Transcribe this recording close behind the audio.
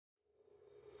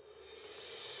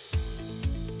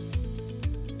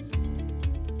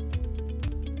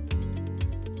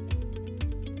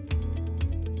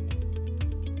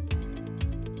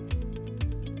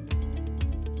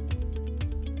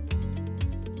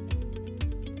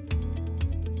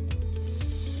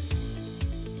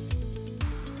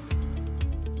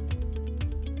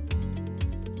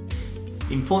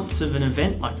The importance of an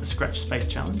event like the Scratch Space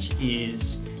Challenge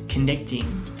is connecting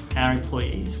our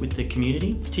employees with the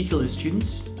community, particularly the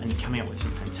students, and coming up with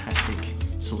some fantastic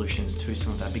solutions to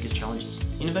some of our biggest challenges.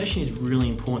 Innovation is really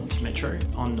important to Metro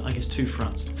on, I guess, two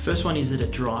fronts. The first one is that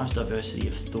it drives diversity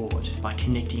of thought by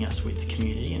connecting us with the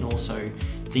community and also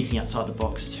thinking outside the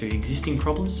box to existing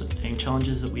problems and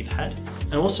challenges that we've had.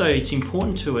 And also it's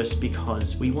important to us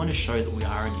because we want to show that we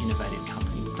are an innovative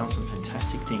company. We've done some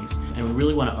fantastic things and we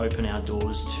really want to open our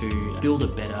doors to build a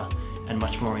better and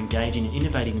much more engaging and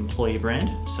innovative employee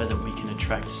brand so that we can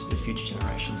attract the future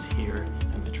generations here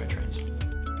at Metro Trains.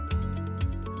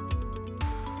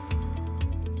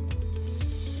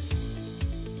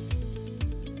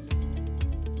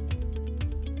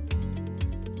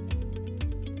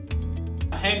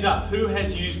 Hands up, who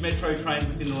has used Metro Trains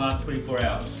within the last 24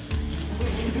 hours?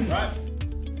 Right?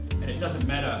 And it doesn't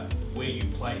matter where you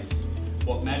place.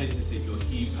 What matters is that you're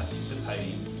here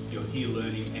participating, you're here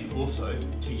learning, and also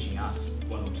teaching us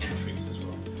one or two tricks as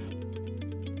well.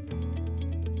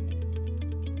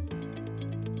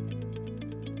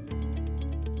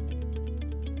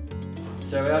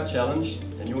 So our challenge,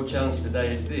 and your challenge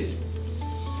today, is this.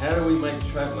 How do we make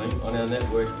travelling on our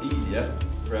network easier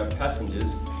for our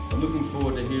passengers? I'm looking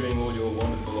forward to hearing all your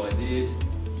wonderful ideas.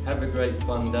 Have a great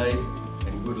fun day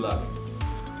and good luck.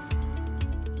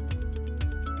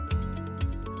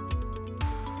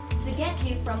 To get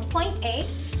you from point A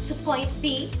to point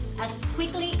B as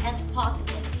quickly as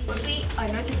possible. We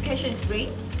a notification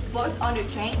ring both on the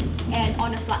train and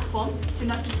on the platform to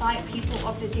notify people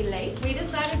of the delay. We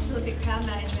decided to look at crowd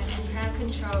management and crowd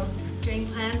control during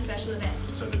planned special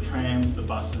events. So the trams, the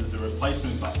buses, the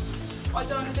replacement buses.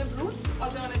 Alternative routes,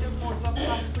 alternative modes of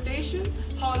transportation,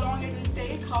 how long it will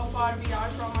take, how far we are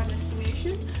from our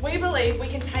destination. We believe we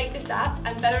can take this app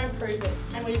and better improve it.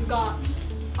 And we've got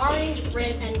orange,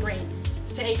 red and green.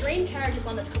 So a green carriage is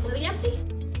one that's completely empty.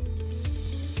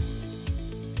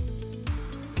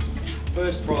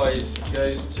 First prize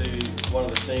goes to one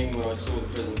of the team. When I saw the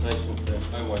presentation, I said,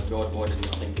 oh my God, why didn't I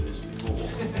think of this before?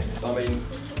 I mean,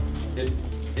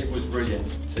 it was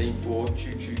brilliant. Team 4,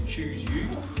 choose you.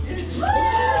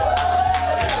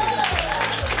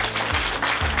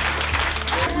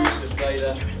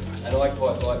 And I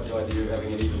quite like the idea of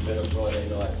having an even better Friday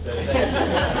night. So thank you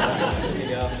for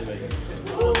looking after me.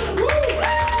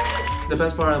 The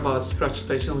best part about Scratch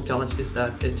Space Challenge is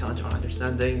that it challenges our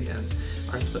understanding and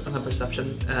our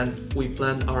perception, and we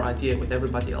plan our idea with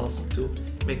everybody else to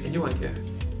make a new idea.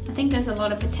 I think there's a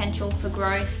lot of potential for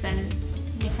growth and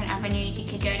different avenues you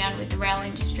could go down with the rail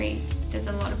industry. There's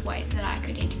a lot of ways that I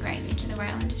could integrate into the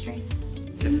rail industry.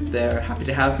 If they're happy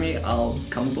to have me, I'll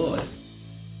come aboard.